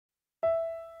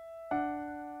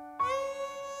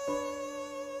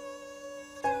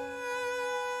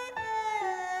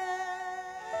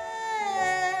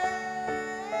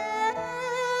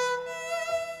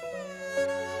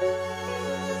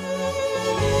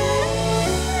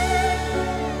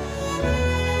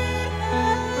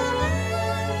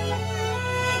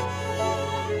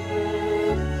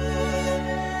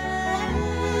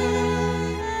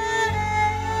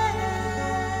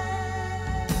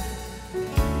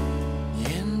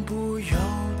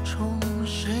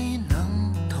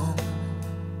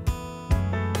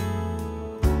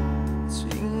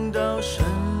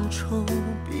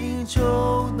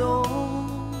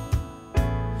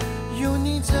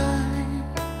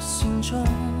中，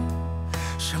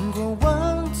胜过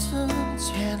万紫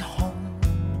千红。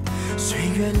岁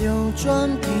月流转，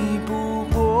抵不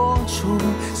过初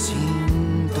心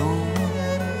动。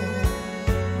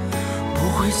不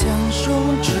会相守，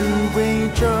只为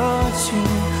这情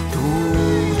独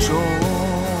钟。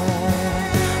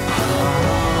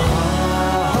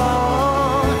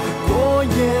过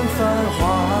眼繁华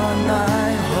奈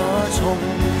何从？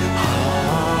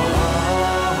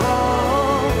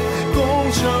功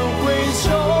成回首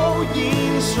英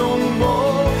雄梦。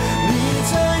你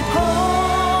在旁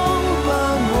伴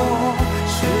我，驰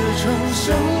骋生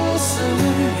死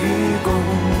与共。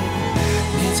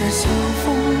你在相逢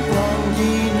光阴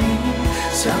里，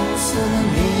相思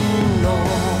玲珑。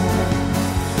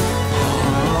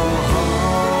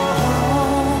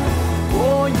过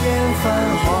眼繁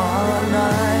华奈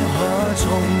何从？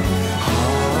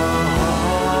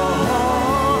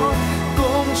功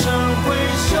成回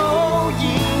首英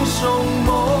雄梦。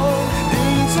你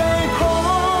在旁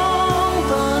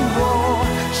伴我，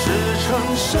驰骋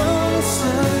生死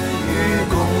与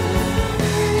共。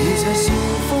你在相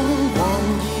逢光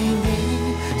阴里，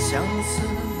相思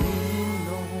玲珑。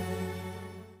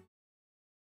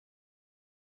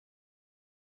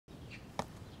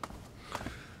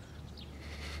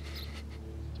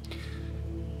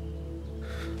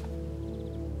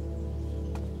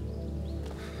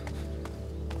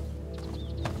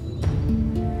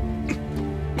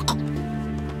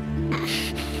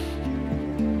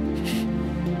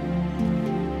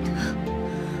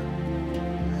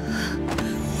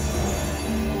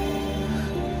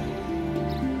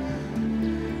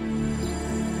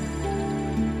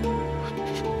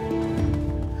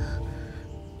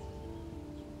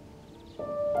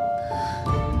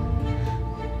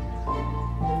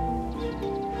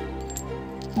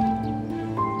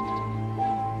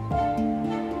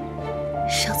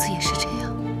上次也是这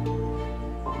样，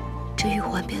这玉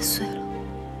环变碎了。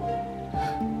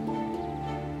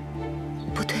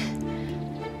不对，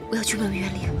我要去问问元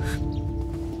凌。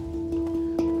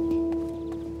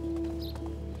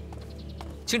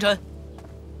清晨，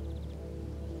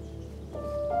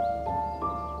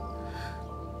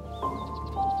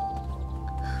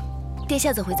殿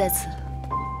下怎会在此？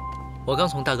我刚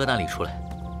从大哥那里出来，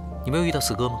你没有遇到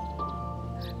四哥吗？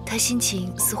他心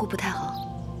情似乎不太好。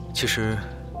其实，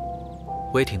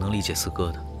我也挺能理解四哥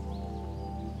的。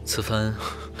此番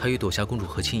他与朵霞公主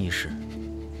和亲一事，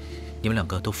你们两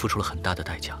个都付出了很大的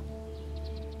代价，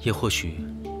也或许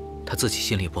他自己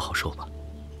心里也不好受吧。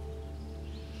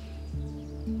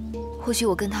或许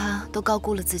我跟他都高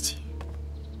估了自己。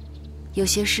有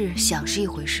些事想是一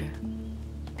回事，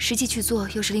实际去做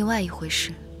又是另外一回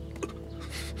事。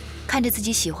看着自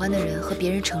己喜欢的人和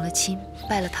别人成了亲，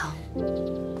拜了堂，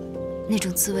那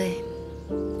种滋味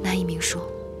难以明说。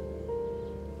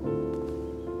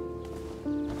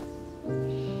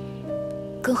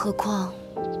更何况，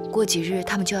过几日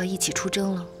他们就要一起出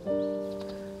征了。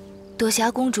朵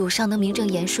霞公主尚能名正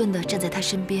言顺地站在他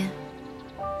身边，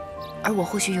而我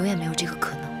或许永远没有这个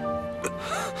可能。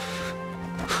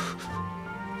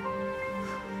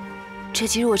这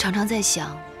几日我常常在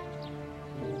想，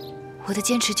我的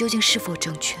坚持究竟是否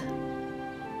正确？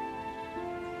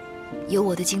有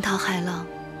我的惊涛骇浪，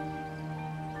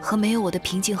和没有我的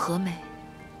平静和美，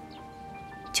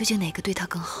究竟哪个对他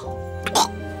更好？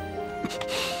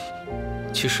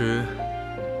其实，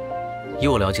以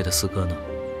我了解的四哥呢，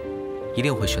一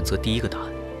定会选择第一个答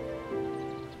案，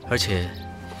而且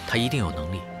他一定有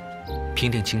能力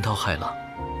平定惊涛骇浪，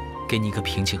给你一个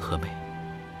平静和美。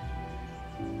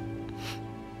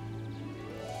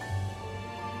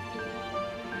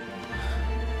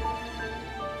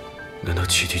难道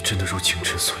七弟真的如清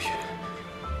晨所言，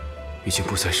已经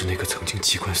不再是那个曾经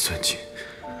机关算尽、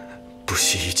不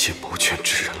惜一切谋权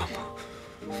之人了吗？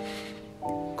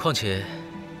况且，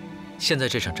现在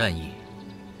这场战役，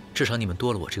至少你们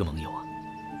多了我这个盟友啊。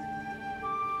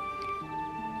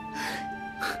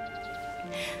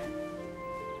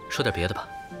说点别的吧，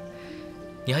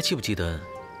你还记不记得，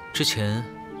之前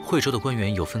惠州的官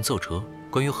员有份奏折，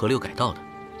关于河流改道的？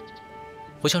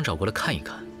我想找过来看一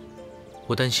看，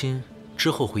我担心之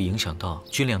后会影响到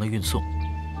军粮的运送。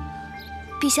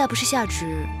陛下不是下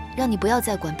旨让你不要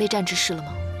再管备战之事了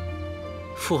吗？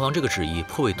父皇这个旨意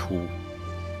颇为突兀，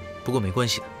不过没关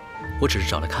系的，我只是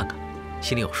找来看看，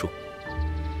心里有数。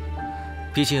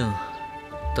毕竟，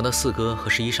等到四哥和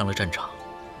十一上了战场，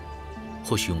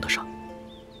或许用得上。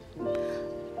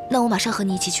那我马上和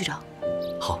你一起去找。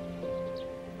好。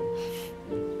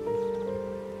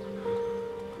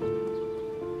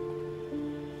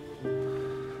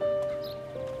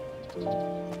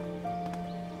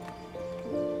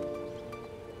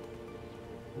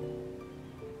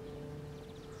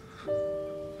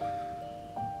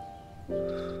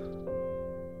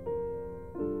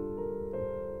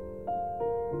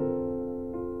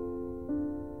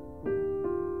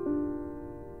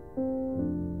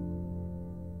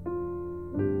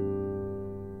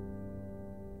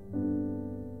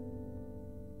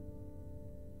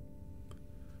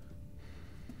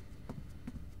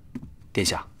殿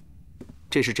下，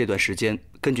这是这段时间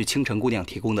根据清晨姑娘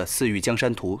提供的《四域江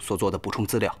山图》所做的补充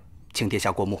资料，请殿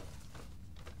下过目。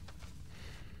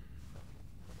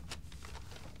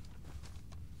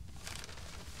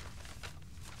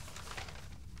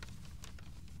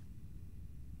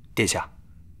殿下，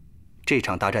这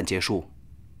场大战结束，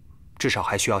至少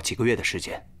还需要几个月的时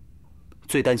间。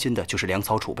最担心的就是粮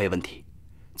草储备问题，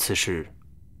此事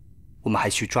我们还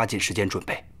需抓紧时间准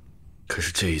备。可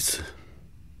是这一次，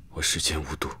我时间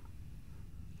无度，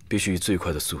必须以最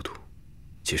快的速度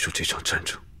结束这场战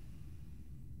争。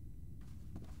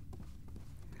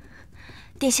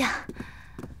殿下，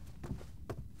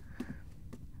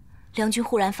梁军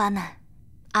忽然发难，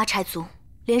阿柴族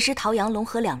连师桃阳、龙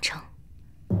河2城。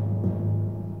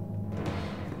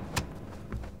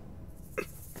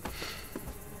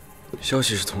消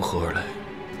息是从何而来？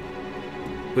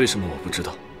为什么我不知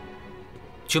道？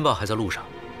军报还在路上，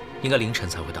应该凌晨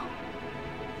才会到。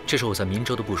这是我在明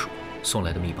州的部署送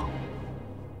来的密报。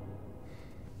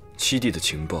七弟的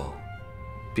情报，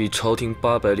比朝廷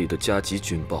800里的加急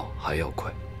军报还要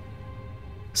快。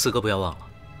四哥不要忘了，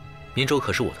明州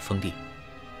可是我的封地，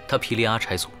他毗邻阿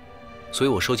柴族，所以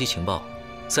我收集情报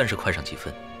暂时快上几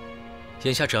分。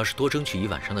眼下只要是多争取1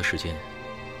晚上的时间，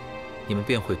你们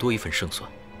便会多一份胜算。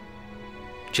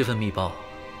这份密报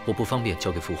我不方便交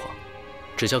给父皇，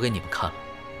只交给你们看了，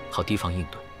好提防应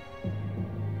对。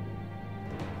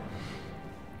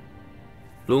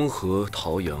龙河、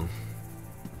桃阳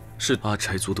是阿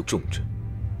柴族的重镇，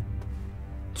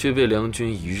却被梁军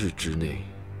1日之内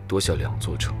夺下2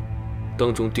座城，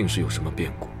当中定是有什么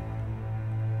变故。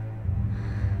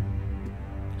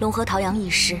龙河、桃阳一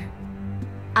失，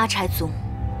阿柴族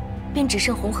便只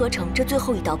剩红河城这最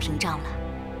后一道屏障了。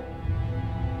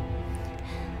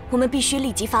我们必须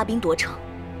立即发兵夺城，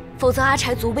否则阿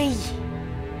柴族危矣。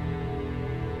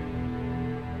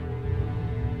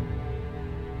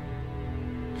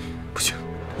不行，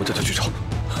我带他去找。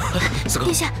四哥，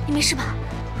殿下，你没事吧？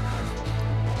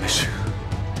没事。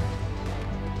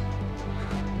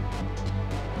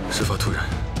事发突然，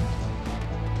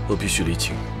我必须离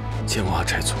京前往阿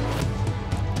柴族。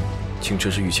清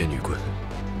晨是御前女quân，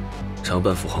常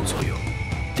伴父皇左右，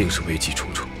定是危机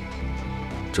重重。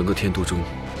整个天都中，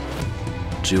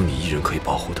只有你一人可以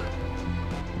保护他。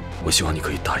我希望你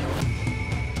可以答应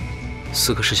我。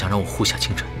四哥是想让我护下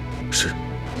清晨？是。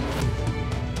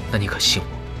那你可信我？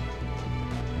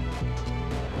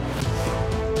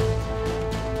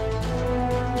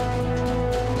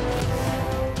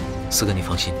四哥，你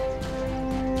放心。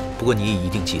不过你也一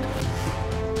定记得，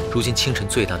如今清晨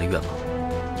最大的愿望，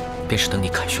便是等你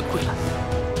凯旋归来。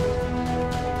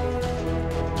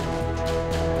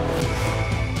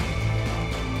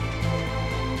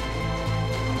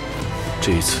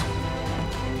这一次，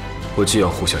我既要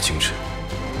护下清晨，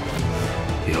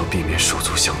也要避免手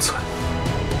足相残。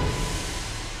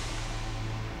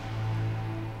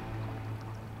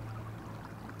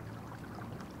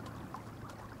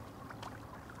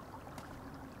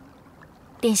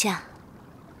殿下，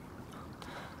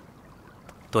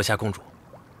多谢公主。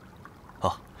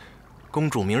哦，公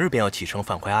主明日便要启程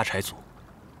返回阿柴族，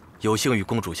有幸与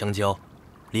公主相交，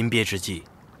临别之际，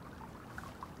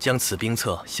将此兵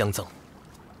册相赠。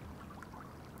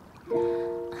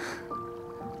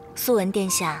素闻殿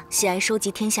下喜爱收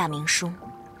集天下名书，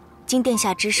经殿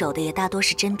下之手的也大多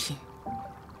是珍品。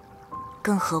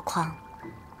更何况，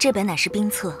这本乃是兵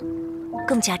册，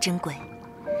更加珍贵。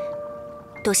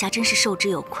朵霞真是受之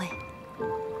有愧。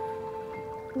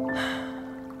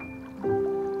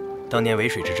当年渭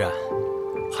水之战，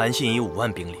韩信以5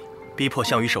万兵力逼迫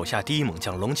项羽手下第一猛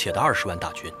将龙且的20万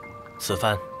大军，此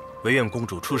番唯愿公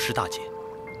主出师大捷，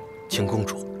请公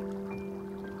主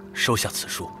收下此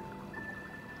书。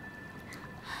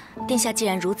殿下既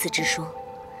然如此之说，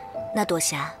那朵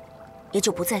霞也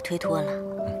就不再推脱了。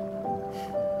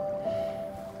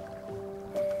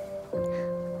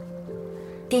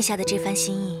殿下的这番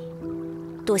心意，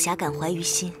朵霞感怀于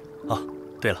心。哦，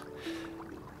对了，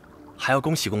还要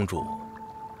恭喜公主，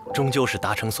终究是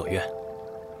达成所愿。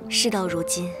事到如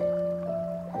今，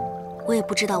我也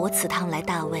不知道我此趟来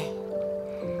大魏，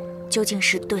究竟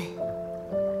是对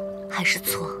还是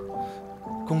错。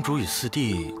公主与四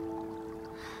弟……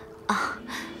啊，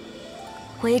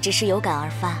我也只是有感而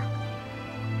发。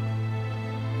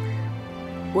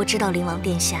我知道灵王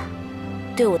殿下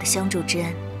对我的相助之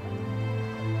恩，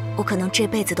我可能这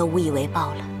辈子都无以为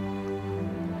报了。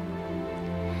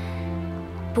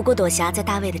不过朵霞在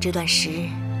大魏的这段时日，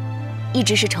一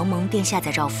直是承蒙殿下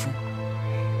在照拂。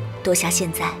朵霞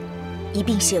现在一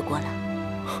并谢过了。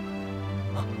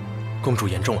公主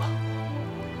言重了。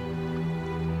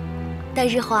待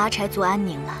日后阿柴族安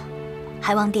宁了，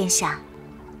还望殿下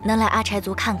能来阿柴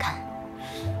族看看。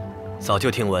早就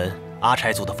听闻阿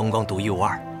柴族的风光独一无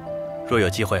二，若有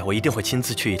机会，我一定会亲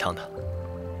自去一趟的。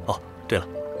哦，对了，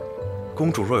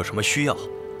公主若有什么需要，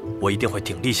我一定会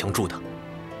鼎力相助的。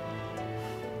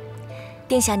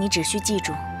殿下，你只需记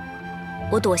住，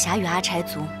我朵霞与阿柴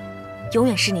族永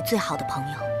远是你最好的朋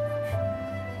友，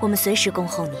我们随时恭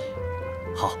候你。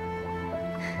好。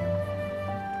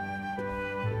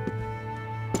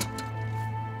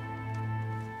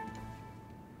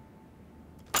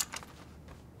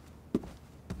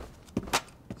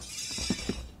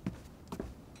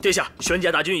殿下，玄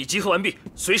甲大军已集合完毕，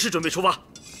随时准备出发。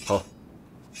好。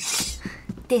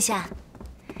殿下，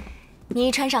你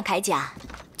一穿上铠甲，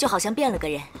就好像变了个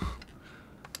人。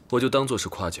我就当作是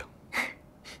夸奖。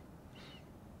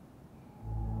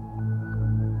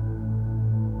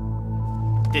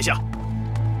殿下，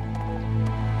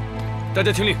大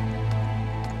家听令，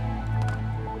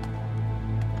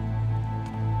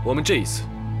我们这一次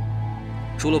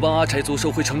除了帮阿柴族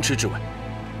收回城池之外，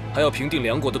还要平定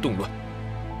梁国的动乱，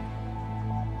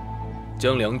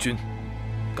将梁军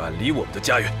赶离我们的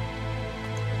家园。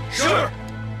是。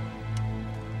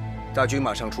大军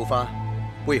马上出发，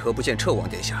为何不见彻王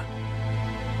殿下？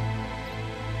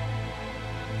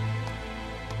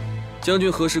将军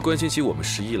何时关心起我们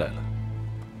11来了？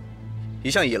一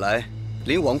向以来，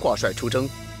灵王挂帅出征，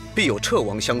必有彻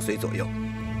王相随左右。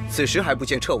此时还不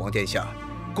见彻王殿下，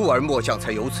故而末将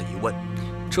才有此疑问。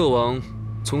彻王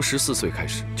从14岁开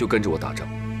始就跟着我打仗，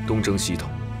东征西讨，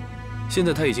现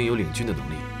在他已经有领军的能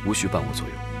力，无需伴我左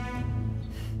右。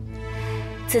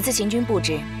此次行军布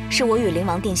置是我与灵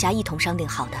王殿下一同商定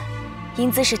好的，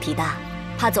因兹事体大，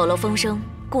怕走漏风声，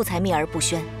故才秘而不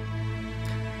宣。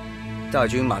大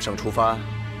军马上出发，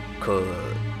可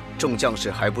众将士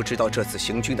还不知道这次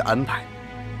行军的安排。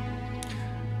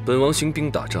本王行兵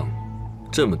打仗，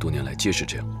这么多年来皆是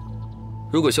这样。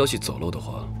如果消息走漏的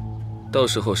话，到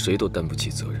时候谁都担不起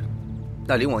责任。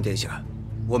那灵王殿下，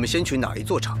我们先去哪一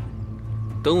座场？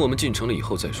等我们进城了以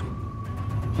后再说。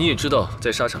你也知道，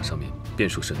在沙场上面变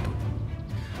数甚多，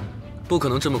不可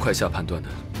能这么快下判断的。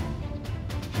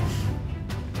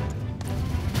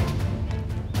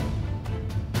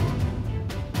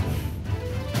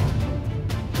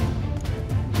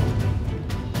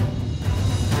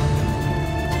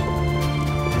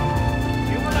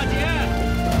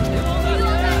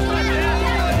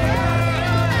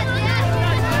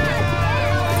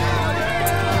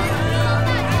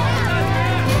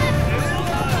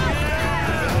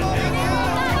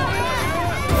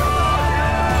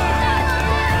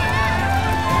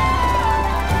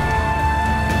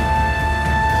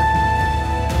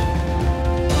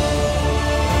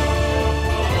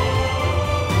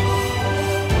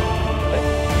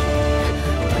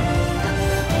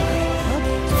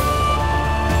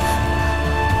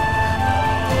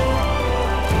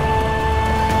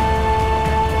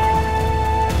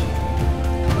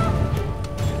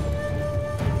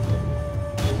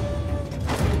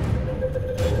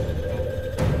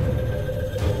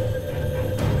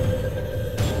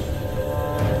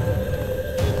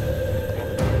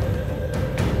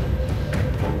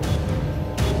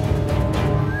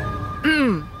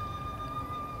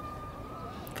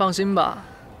放心吧，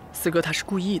四哥他是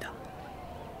故意的。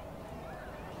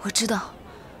我知道，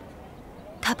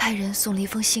他派人送了一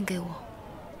封信给我。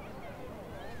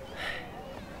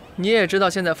你也知道，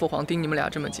现在父皇盯你们俩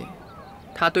这么紧，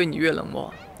他对你越冷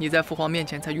漠，你在父皇面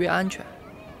前才越安全。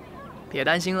别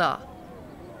担心了，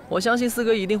我相信四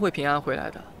哥一定会平安回来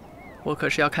的。我可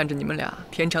是要看着你们俩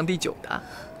天长地久的。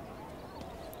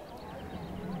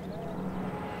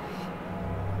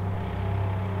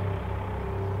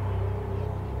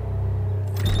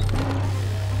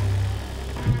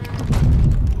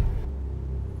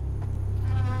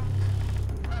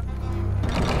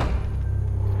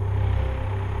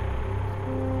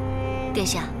殿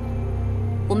下，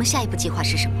我们下一步计划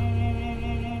是什么？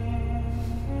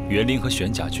元灵和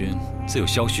玄甲军自有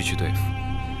萧旭去对付，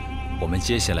我们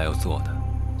接下来要做的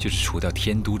就是除掉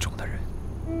天都中的人。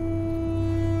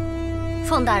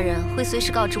凤大人会随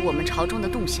时告知我们朝中的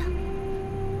动向。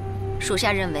属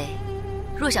下认为，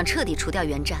若想彻底除掉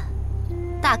元湛，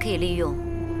大可以利用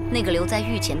那个留在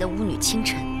御前的巫女清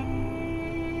晨。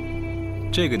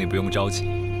这个你不用着急，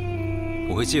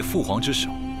我会借父皇之手，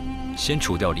先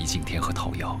除掉李敬天和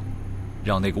陶瑶，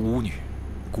让那个巫女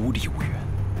孤立无援。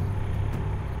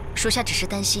属下只是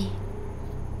担心，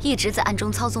一直在暗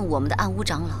中操纵我们的暗巫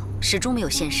长老始终没有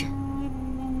现身。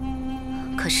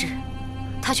可是，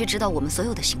他却知道我们所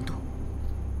有的行动。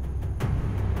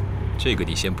这个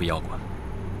你先不要管，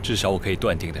至少我可以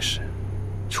断定的是，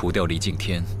除掉李敬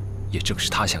天，也正是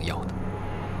他想要的。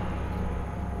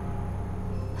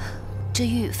这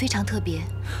玉非常特别，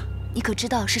你可知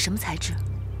道是什么材质？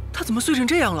它怎么碎成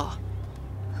这样了？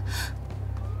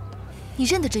你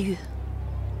认得这玉？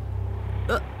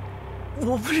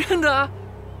我不认得啊，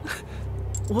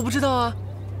我不知道啊。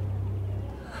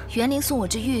元灵送我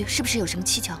这玉，是不是有什么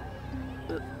蹊跷？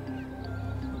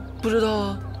不知道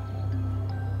啊。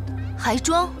还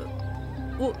装？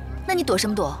那你躲什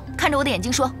么躲？看着我的眼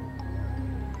睛说。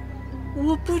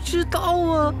我不知道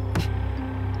啊。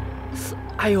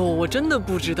哎呦，我真的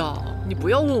不知道，你不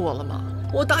要问我了嘛。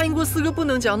我答应过四哥不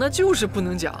能讲，那就是不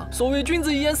能讲。所谓君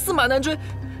子一言，驷马难追。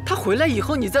他回来以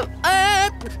后，你再……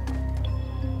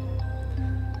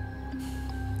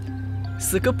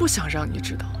四哥不想让你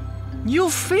知道，你又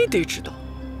非得知道，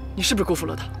你是不是辜负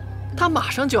了他？他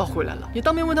马上就要回来了，你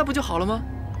当面问他不就好了吗？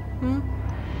嗯。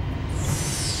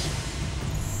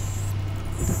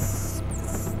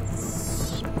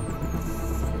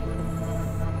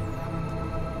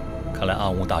看来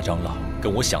暗雾大长老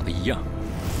跟我想的一样。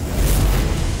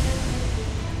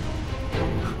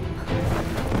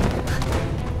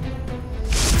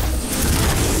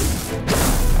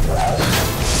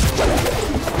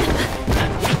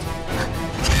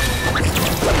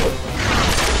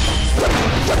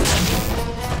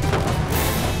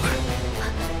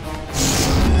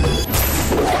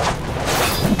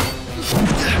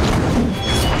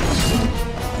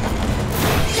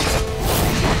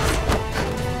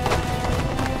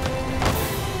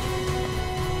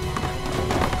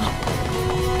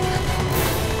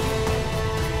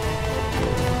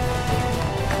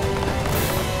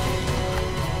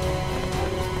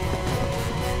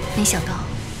没想到，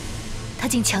他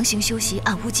竟强行修习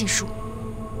暗巫禁术。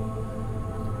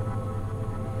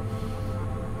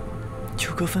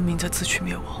九哥分明在自取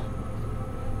灭亡。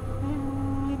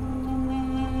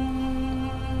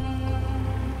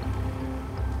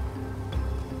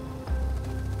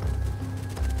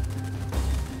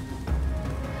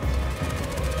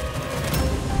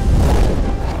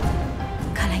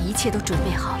看来一切都准备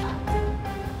好了，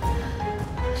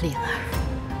灵儿。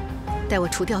待我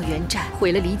除掉元湛，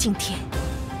毁了离境天，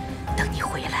等你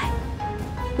回来，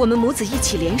我们母子一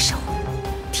起联手，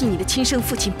替你的亲生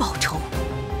父亲报仇。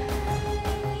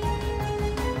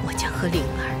我将和灵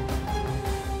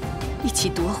儿一起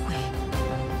夺回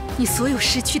你所有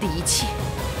失去的一切。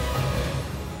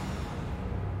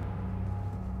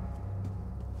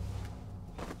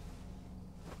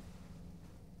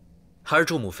孩儿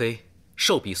祝母妃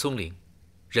寿比松龄，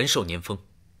人寿年丰。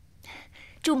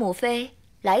祝母妃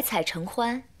来采承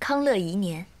欢，康乐宜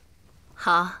年。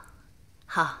好，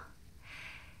好，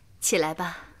起来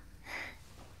吧。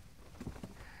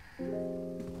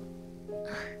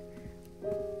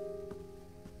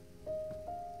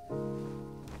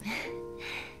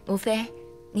母妃，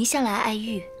您向来爱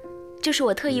玉，这是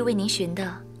我特意为您寻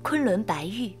的昆仑白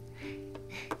玉。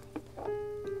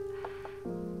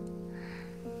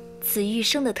此玉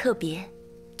生得特别，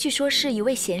据说是一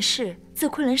位贤士自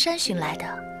昆仑山寻来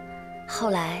的，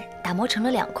后来打磨成了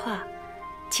2块，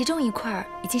其中1块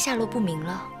已经下落不明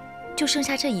了，就剩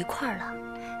下这1块了。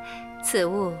此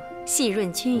物细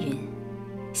润均匀，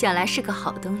想来是个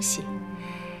好东西，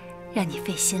让你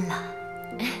费心了。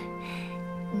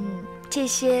这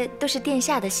些都是殿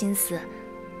下的心思，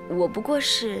我不过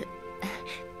是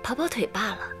跑跑腿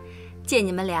罢了。见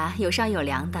你们俩有商有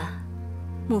量的，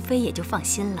母妃也就放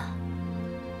心了。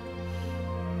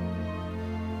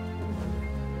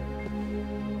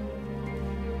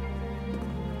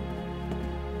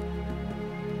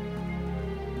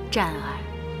湛儿，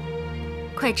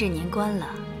快至年关了，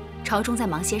朝中在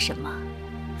忙些什么？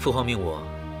父皇命我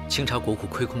清查国库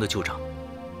亏空的旧账。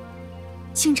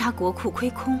清查国库亏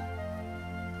空，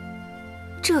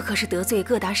这可是得罪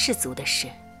各大氏族的事，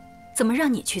怎么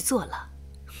让你去做了？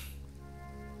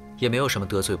也没有什么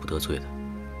得罪不得罪的，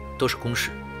都是公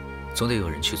事，总得有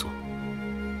人去做。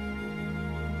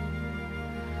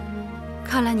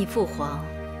看来你父皇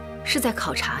是在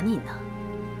考察你呢。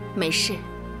没事，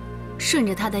顺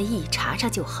着他的意查查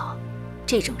就好。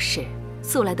这种事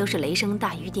素来都是雷声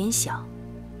大雨点小。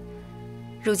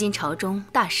如今朝中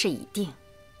大势已定，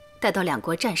待到2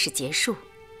国战事结束，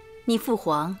你父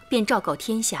皇便昭告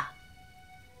天下，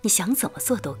你想怎么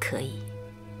做都可以。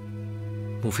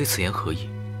母妃此言何意？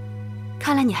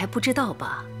看来你还不知道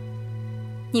吧？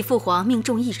你父皇命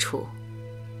中易处，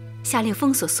下令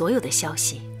封锁所有的消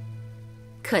息，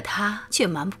可他却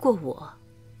瞒不过我。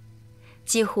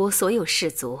几乎所有氏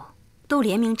族都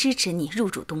联名支持你入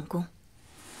主东宫，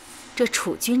这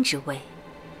储君之位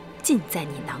尽在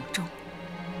你囊中。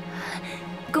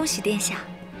恭喜殿下。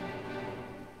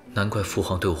难怪父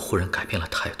皇对我忽然改变了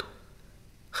态度，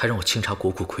还让我清查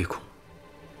国库亏空。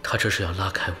他这是要拉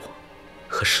开我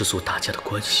和和世俗大家的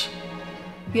关系。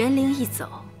元灵一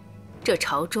走，这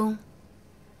朝中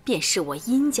便是我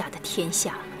殷家的天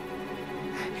下了。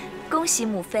恭喜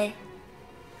母妃，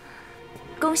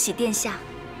恭喜殿下。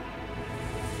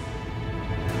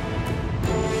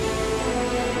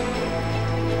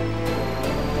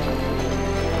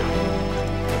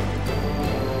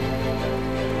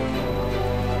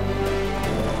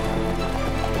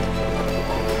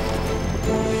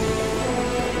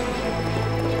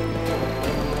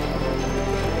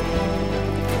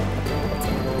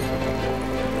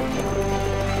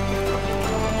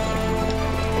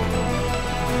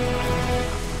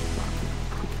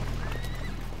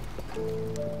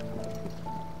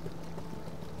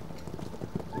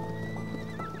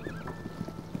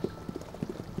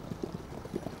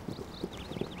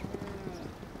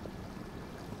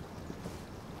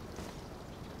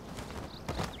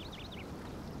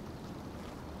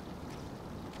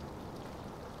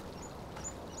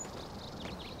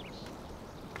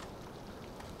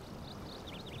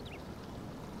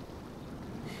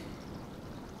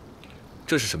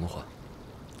这是什么花？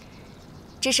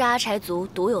这是阿柴族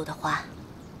独有的花，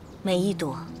每一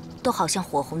朵都好像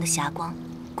火红的霞光，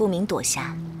故名朵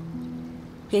霞，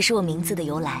也是我名字的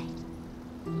由来。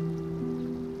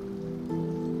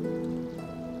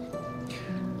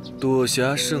朵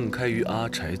霞盛开于阿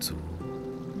柴族，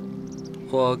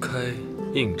花开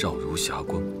映照如霞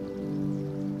光，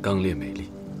刚烈美丽。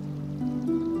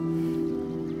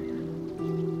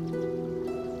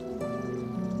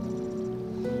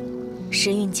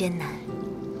时运艰难，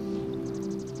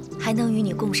还能与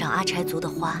你共赏阿柴族的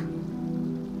花，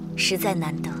实在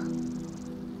难得。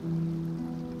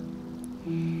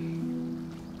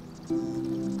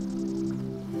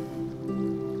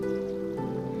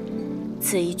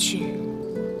此一去，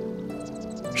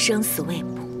生死未卜。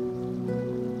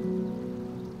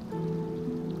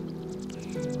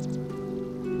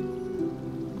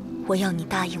我要你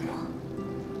答应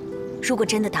我，如果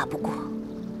真的打不过，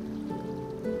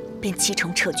便弃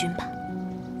城撤军吧。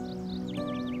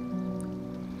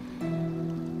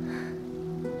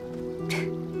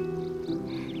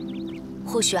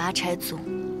或许阿柴族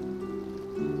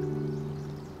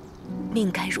命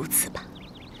该如此吧。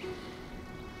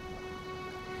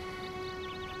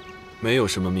没有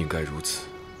什么命该如此，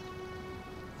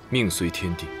命虽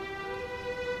天定，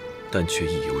但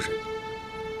却亦由人。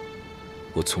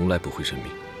我从来不会认命。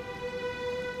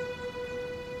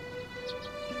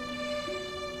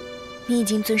你已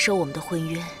经遵守我们的婚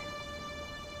约，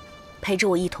陪着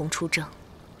我一同出征。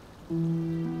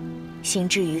行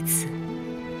至于此，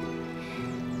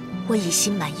我已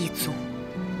心满意足。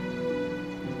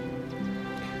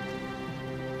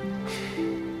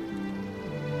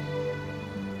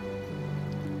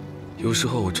有时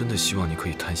候我真的希望你可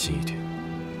以贪心一点，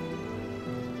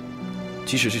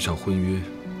即使这场婚约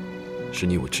是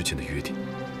你我之间的约定，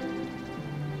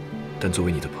但作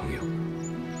为你的朋友，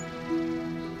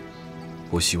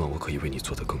我希望我可以为你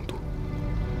做得更多。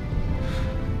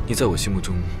你在我心目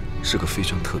中是个非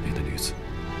常特别的女子，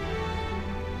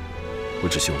我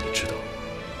只希望你知道，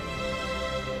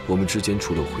我们之间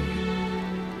除了婚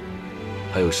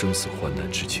约，还有生死患难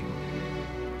之情。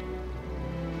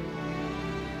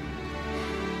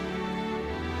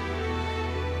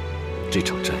这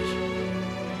场战役，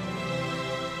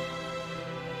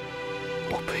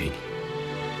我陪你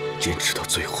坚持到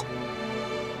最后。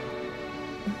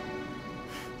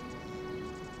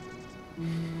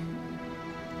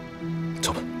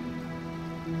走吧，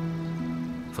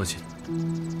放心。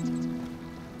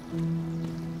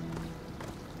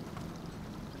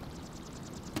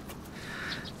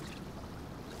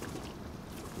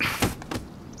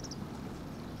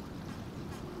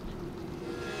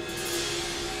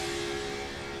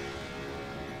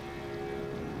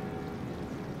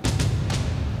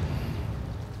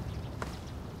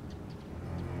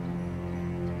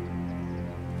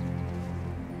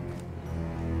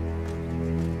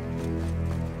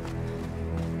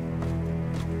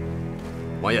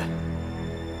王爷，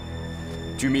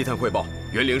据密探汇报，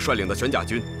元灵率领的玄甲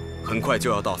军很快就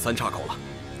要到三岔口了，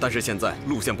但是现在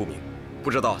路线不明，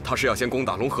不知道他是要先攻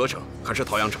打龙河城，还是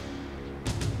桃阳城。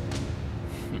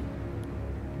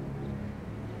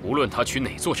无论他取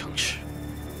哪座城池，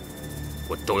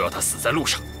我都要他死在路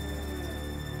上。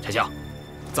丞相，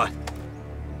在，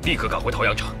立刻赶回桃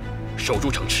阳城，守住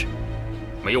城池。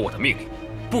没有我的命令，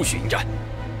不许迎战。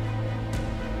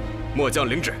末将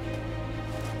领旨。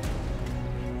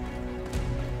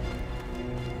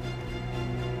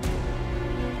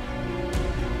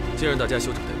先让大家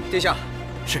休整待命。殿下，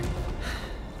是。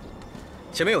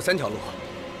前面有3条路，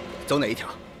走哪一条？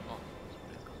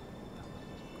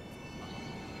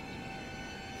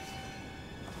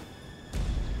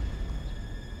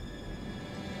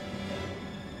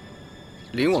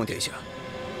灵王殿下，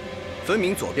分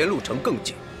明左边路程更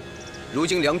近，如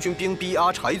今梁军兵逼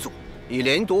阿柴族，已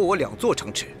连夺我2座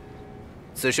城池。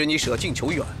此时你舍近求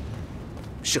远，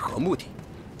是何目的？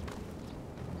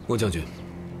莫将军，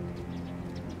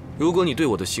如果你对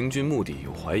我的行军目的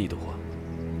有怀疑的话，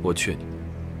我劝你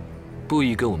不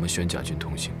宜跟我们玄甲军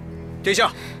同行。殿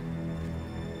下，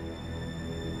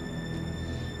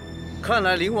看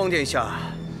来灵王殿下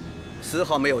丝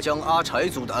毫没有将阿柴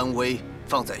族的安危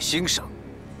放在心上。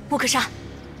不可杀！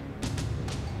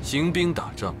行兵打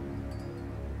仗，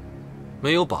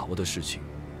没有把握的事情，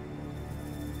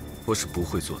我是不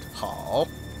会做的。好，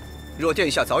若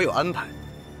殿下早有安排，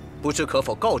不知可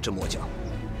否告知末将？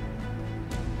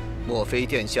莫非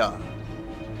殿下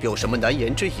有什么难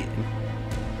言之隐？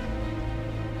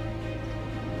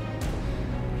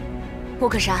不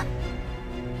可杀！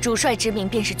主帅之命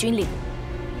便是军令，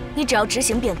你只要执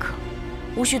行便可，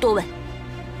无需多问。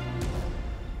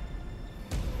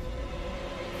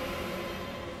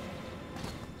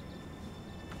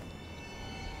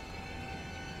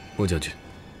莫将军，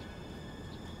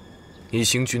你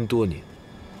行军多年，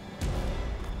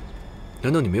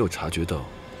难道你没有察觉到，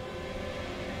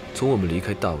从我们离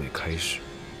开大魏开始，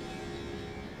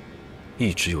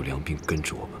一直有良兵跟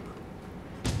着我们吗？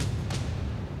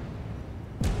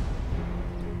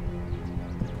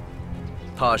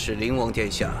怕是灵王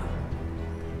殿下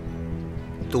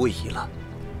多疑了。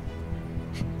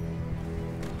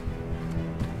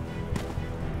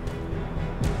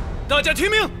大家听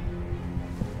命！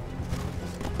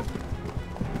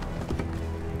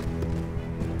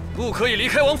不可以离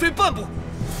开王妃半步，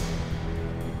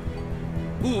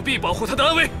务必保护她的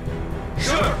安危。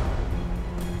是。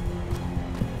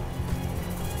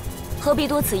何必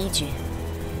多此一举？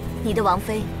你的王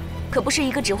妃可不是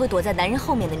一个只会躲在男人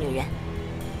后面的女人。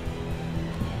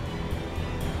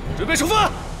准备出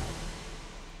发。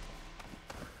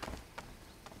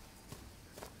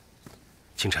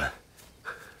清晨，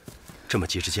这么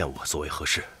急着见我，所为何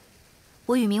事？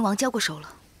我与冥王交过手了，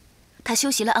他修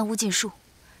习了暗巫禁术，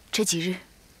这几日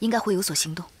应该会有所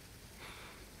行动。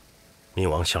冥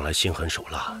王向来心狠手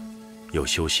辣，又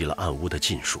修习了暗巫的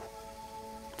禁术，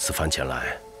此番前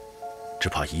来，只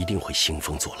怕一定会兴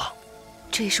风作浪。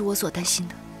这也是我所担心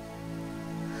的。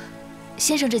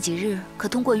先生这几日可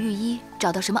通过御医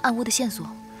找到什么暗巫的线索？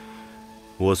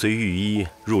我随御医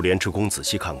入莲池宫仔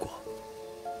细看过，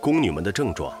宫女们的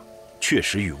症状确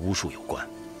实与巫术有关，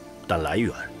但来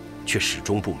源却始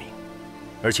终不明。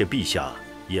而且陛下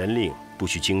严令不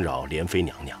许惊扰莲妃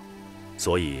娘娘，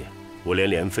所以我连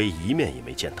莲妃一面也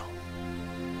没见到。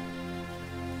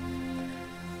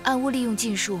暗巫利用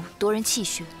禁术夺人气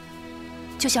血，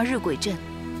就像日鬼阵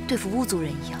对付巫族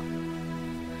人一样。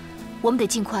我们得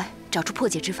尽快找出破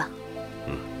解之法。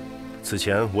此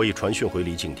前我已传讯回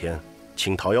离敬天，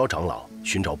请桃夭长老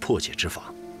寻找破解之法。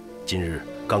今日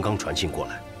刚刚传信过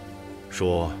来，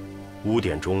说巫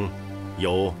典中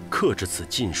有克制此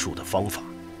禁术的方法，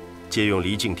借用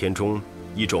离敬天中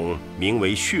一种名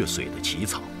为血髓的奇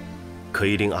草，可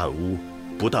以令暗巫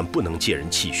不但不能借人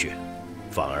气血，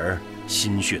反而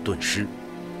心血顿失，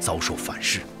遭受反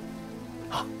噬。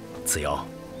啊，此药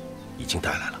已经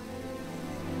带来了。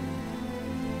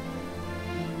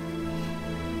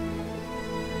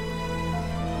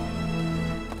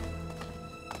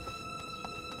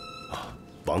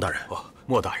王大人，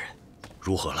莫大人，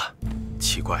如何了？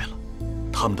奇怪了，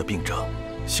他们的病症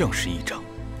像是癔症，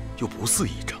又不似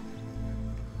癔症，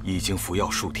已经服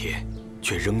药数天，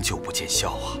却仍旧不见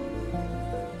效啊。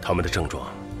他们的症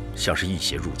状像是异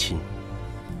邪入侵。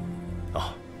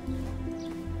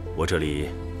我这里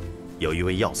有一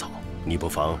味药草，你不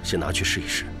妨先拿去试一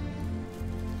试。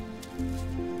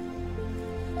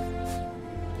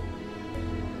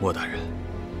莫大人，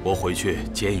我回去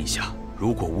煎一下，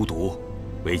如果无毒，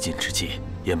为今之计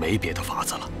也没别的法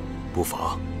子了，不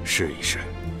妨试一试。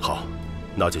好，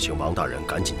那就请王大人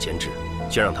赶紧煎制，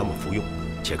先让他们服用，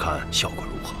且看效果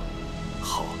如何。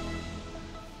好。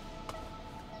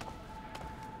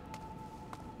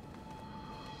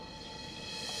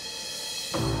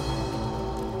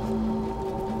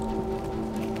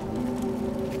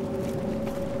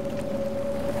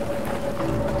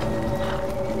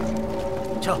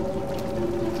瞧。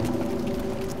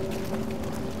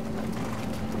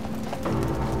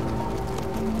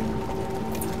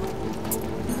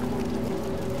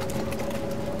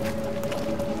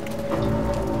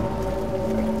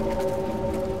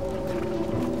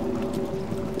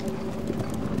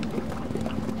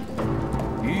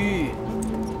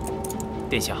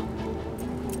殿下，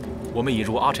我们已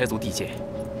入阿柴族地界，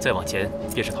再往前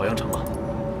便是桃阳城了。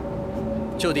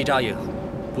就地扎营，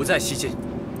不再西进。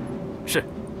是。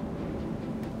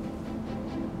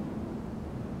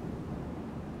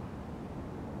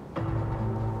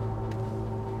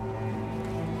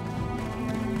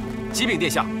启禀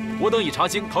殿下，我等已查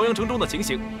清桃阳城中的情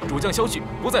形，主将萧旭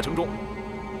不在城中。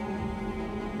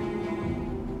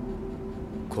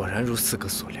果然如四哥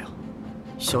所料，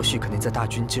萧旭肯定在大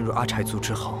军进入阿柴族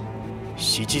之后，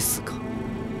袭击四哥。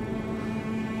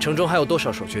城中还有多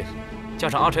少守军？加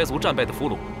上阿柴族战败的俘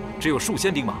虏，只有数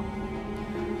千兵马。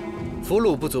俘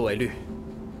虏不足为虑。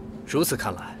如此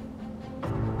看来，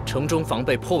城中防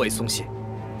备颇为松懈。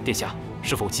殿下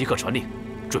是否即刻传令，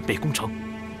准备攻城？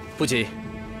不急。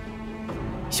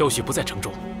萧旭不在城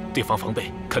中，对方防备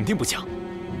肯定不强。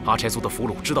阿柴族的俘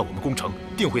虏知道我们攻城，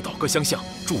定会倒戈相向，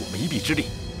助我们一臂之力。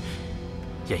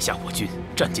眼下我军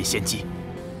占尽先机，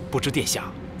不知殿下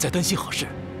在担心何事？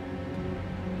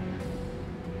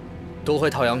夺回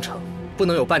桃阳城不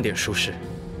能有半点疏失，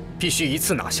必须一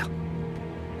次拿下。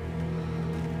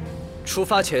出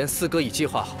发前，四哥已计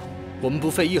划好，我们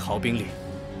不费一毫兵力，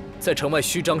在城外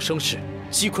虚张声势，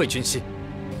击溃军心。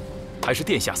还是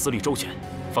殿下思虑周全，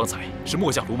方才是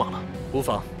末将鲁莽了。无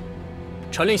妨，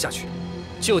传令下去，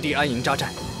就地安营扎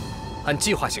寨，按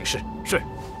计划行事。是。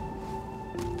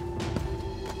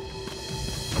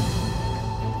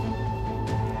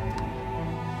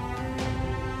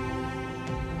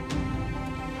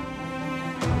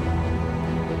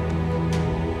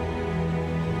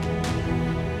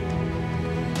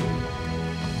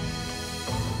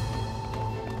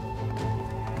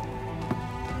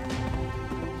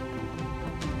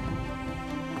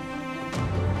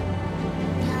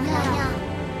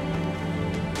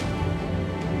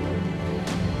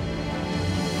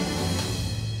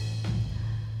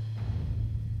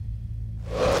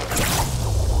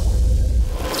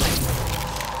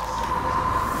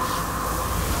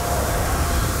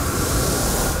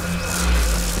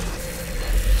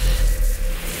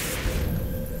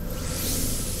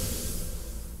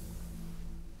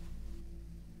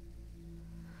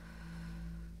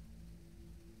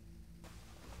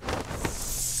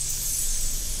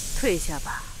退下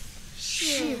吧。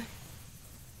是。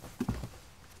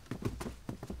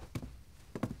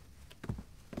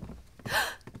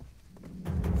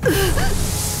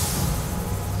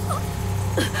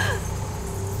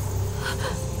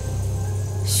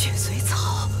血随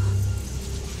草，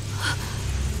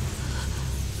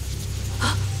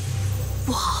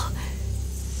不好，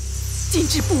进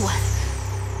制不稳。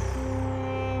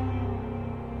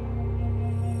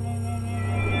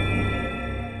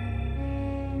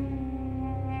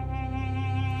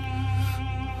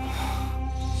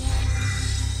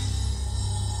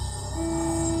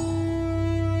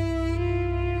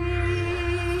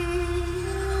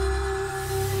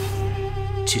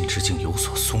晋之竟有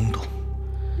所松动，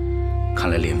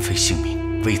看来莲妃性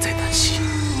命危在旦夕。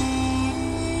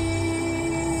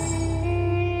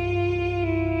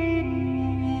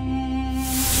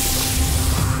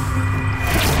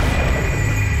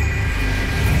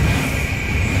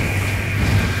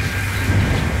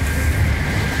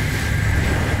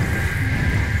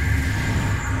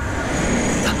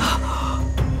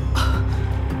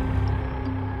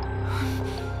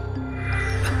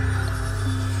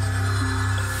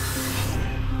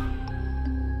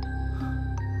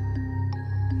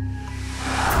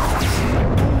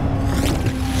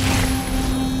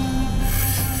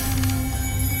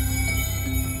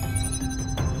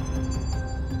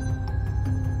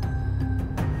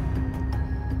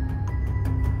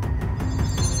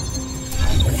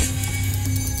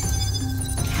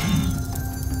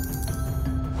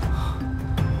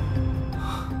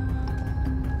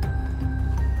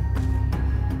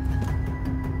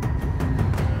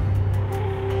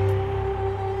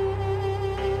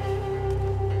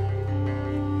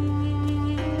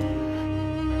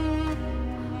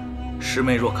师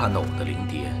妹若看到我的灵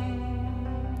蝶，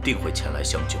定会前来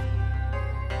相救。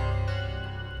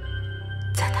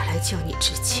在他来救你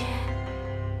之前，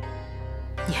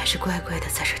你还是乖乖的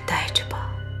在这待着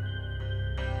吧。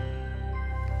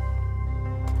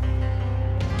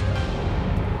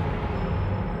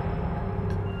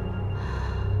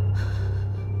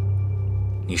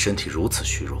你身体如此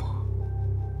虚弱，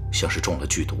像是中了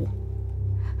剧毒。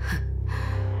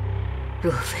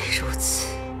若非如此，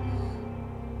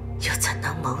又怎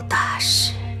能谋大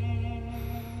事？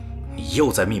你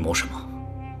又在密谋什么？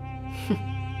哼！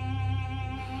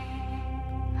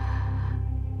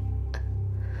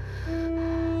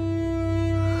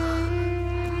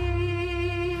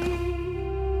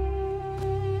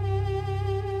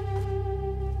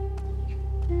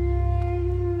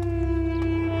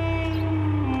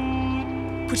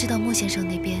不知道莫先生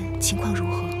那边情况如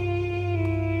何？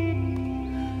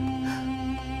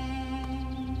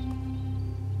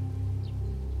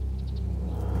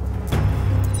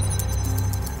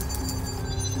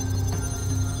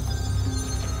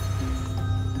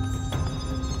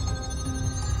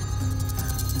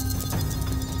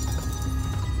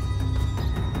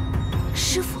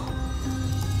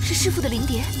是师父的灵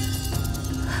蝶，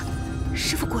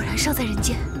师父果然尚在人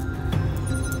间。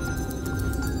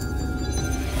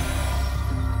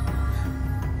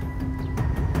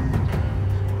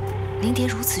灵蝶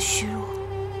如此虚弱，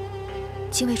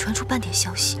竟未传出半点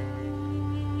消息。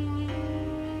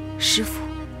师父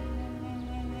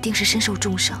定是身受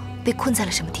重伤，被困在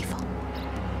了什么地方。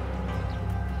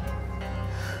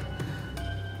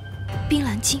冰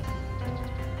蓝镜。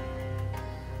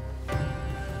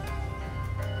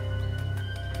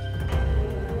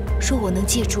 说我能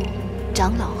借助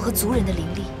长老和族人的灵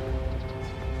力，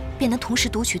便能同时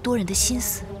读取多人的心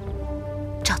思，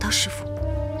找到师父。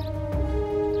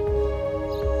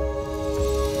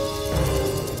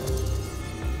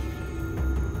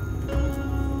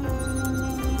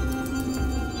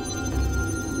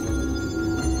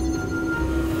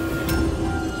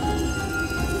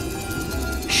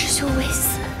师兄未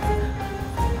死，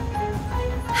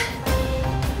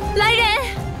来人！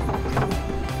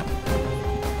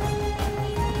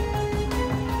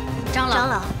 长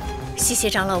老，西邪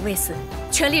长老未死，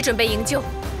全力准备营救。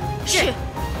是。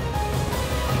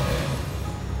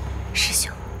师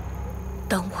兄，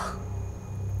等我。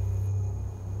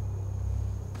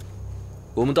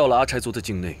我们到了阿柴族的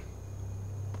境内，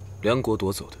梁国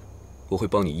夺走的，我会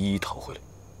帮你一一讨回来。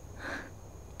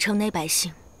城内百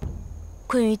姓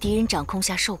困于敌人掌控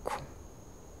下受苦，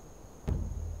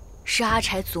是阿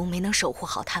柴族没能守护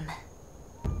好他们。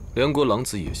梁国狼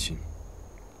子野心，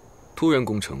突然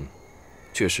攻城。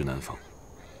 确实难防，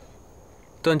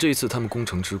但这次他们攻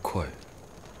城之快，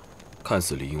看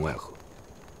似里应外合。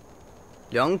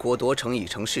梁国夺城已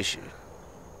成事实，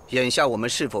眼下我们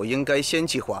是否应该先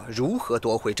计划如何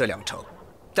夺回这2城？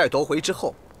待夺回之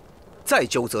后，再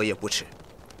纠责也不迟。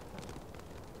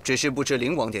只是不知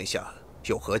灵王殿下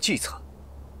有何计策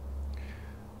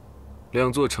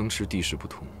？2座城池地势不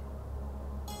同，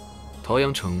桃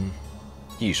阳城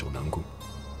易守难攻，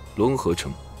龙河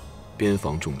城边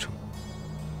防重城。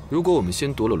 如果我们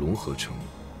先夺了龙河城，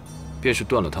便是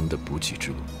断了他们的补给之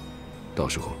路。到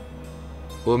时候，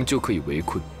我们就可以围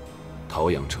困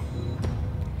桃阳城。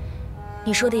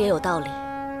你说的也有道理，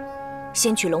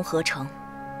先取龙河城，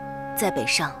在北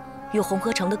上与红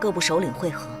河城的各部首领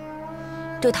会合，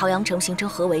对桃阳城形成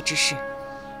合围之势。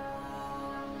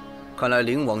看来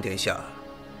灵王殿下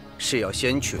是要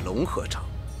先取龙河城，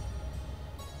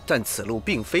但此路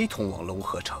并非通往龙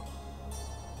河城。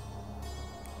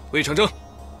魏长征。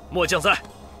 末将在，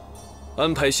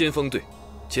安排先锋队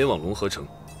前往龙河城，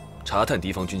查探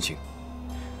敌方军情。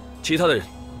其他的人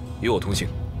与我同行。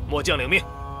末将领命。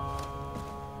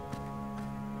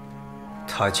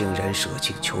他竟然舍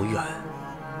近求远，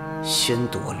先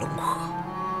夺龙河。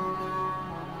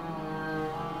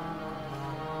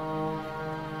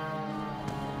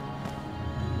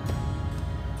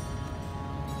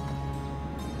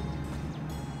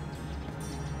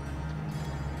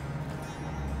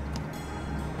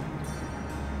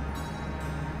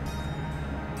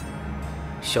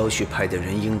萧旭派的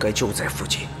人应该就在附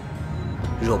近，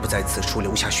若不在此处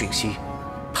留下讯息，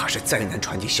怕是再难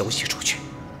传递消息出去。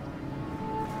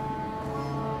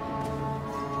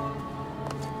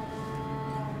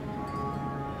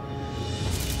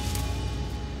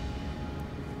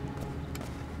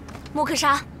穆克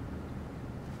莎，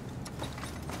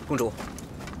公主，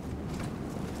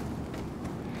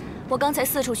我刚才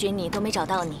四处寻你都没找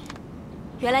到你，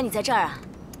原来你在这儿啊！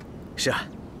是啊。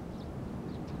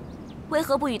 为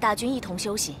何不与大军一同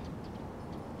休息？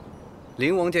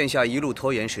灵王殿下一路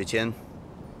拖延时间，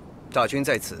大军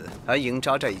在此安营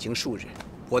扎寨已经数日，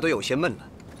我都有些闷了，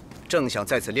正想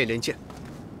在此练练剑。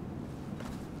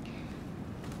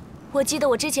我记得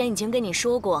我之前已经跟你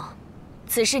说过，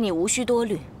此事你无需多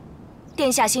虑，殿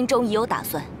下心中已有打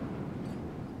算。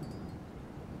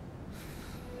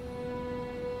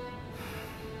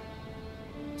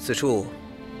此处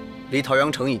离桃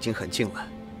阳城已经很近了。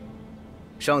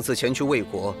 上次前去魏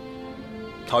国，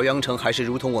桃阳城还是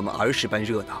如同我们儿时般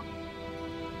热闹。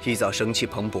一早生气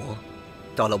蓬勃，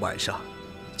到了晚上，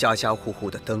家家户户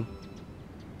的灯，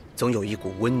总有一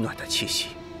股温暖的气息。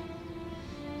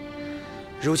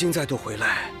如今再度回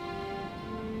来，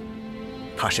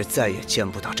怕是再也见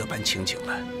不到这般情景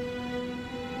了。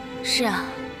是啊，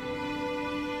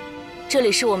这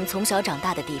里是我们从小长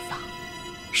大的地方，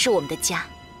是我们的家。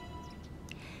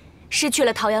失去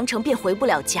了桃阳城，便回不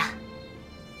了家。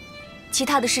 其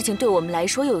他的事情对我们来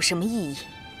说又有什么意义？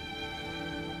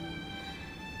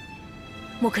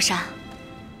穆克莎，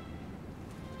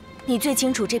你最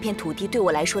清楚这片土地对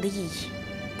我来说的意义，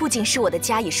不仅是我的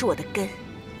家，也是我的根。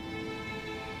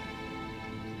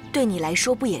对你来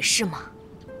说不也是吗？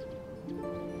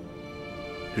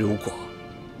如果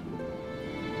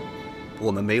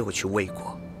我们没有去魏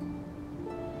国，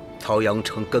陶阳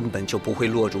城根本就不会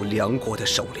落入梁国的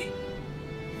手里。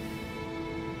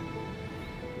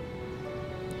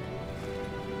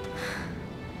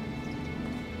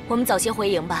我们早些回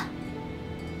营吧，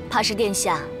怕是殿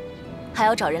下还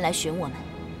要找人来寻我们。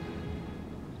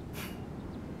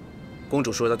公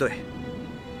主说的对，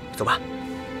走吧。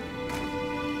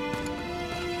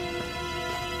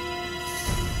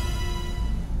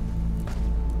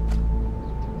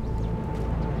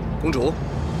公主。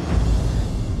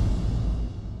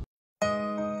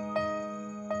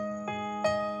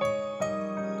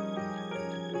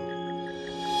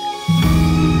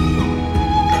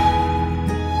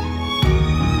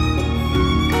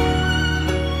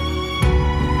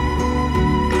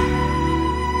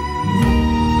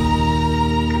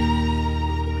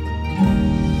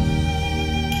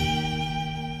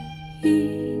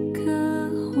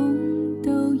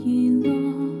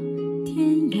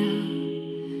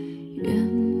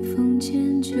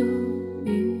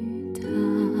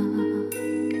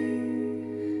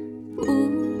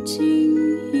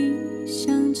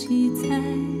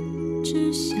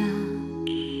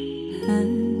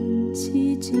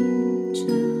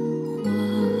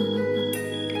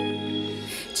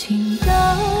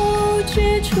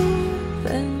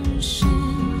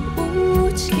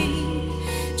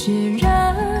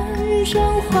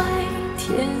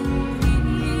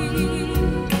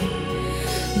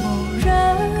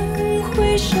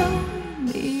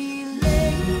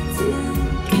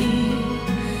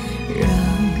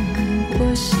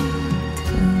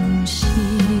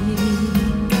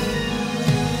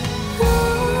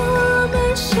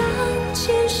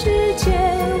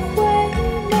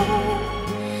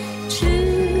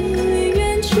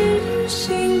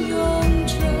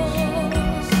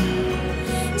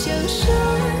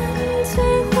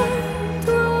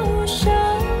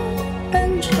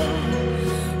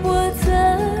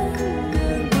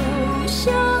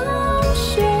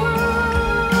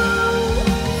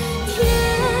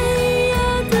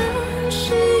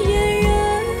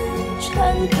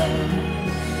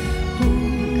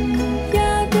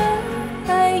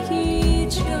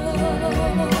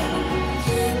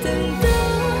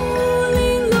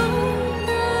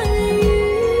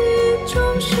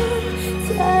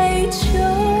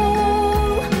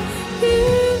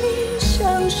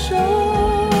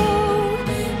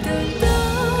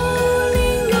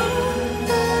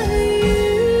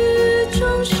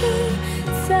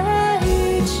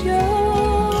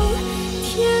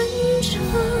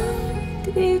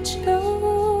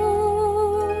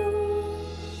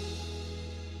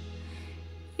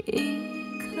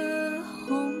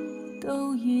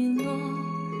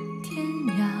天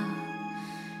涯，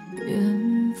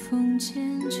远风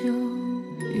牵酒。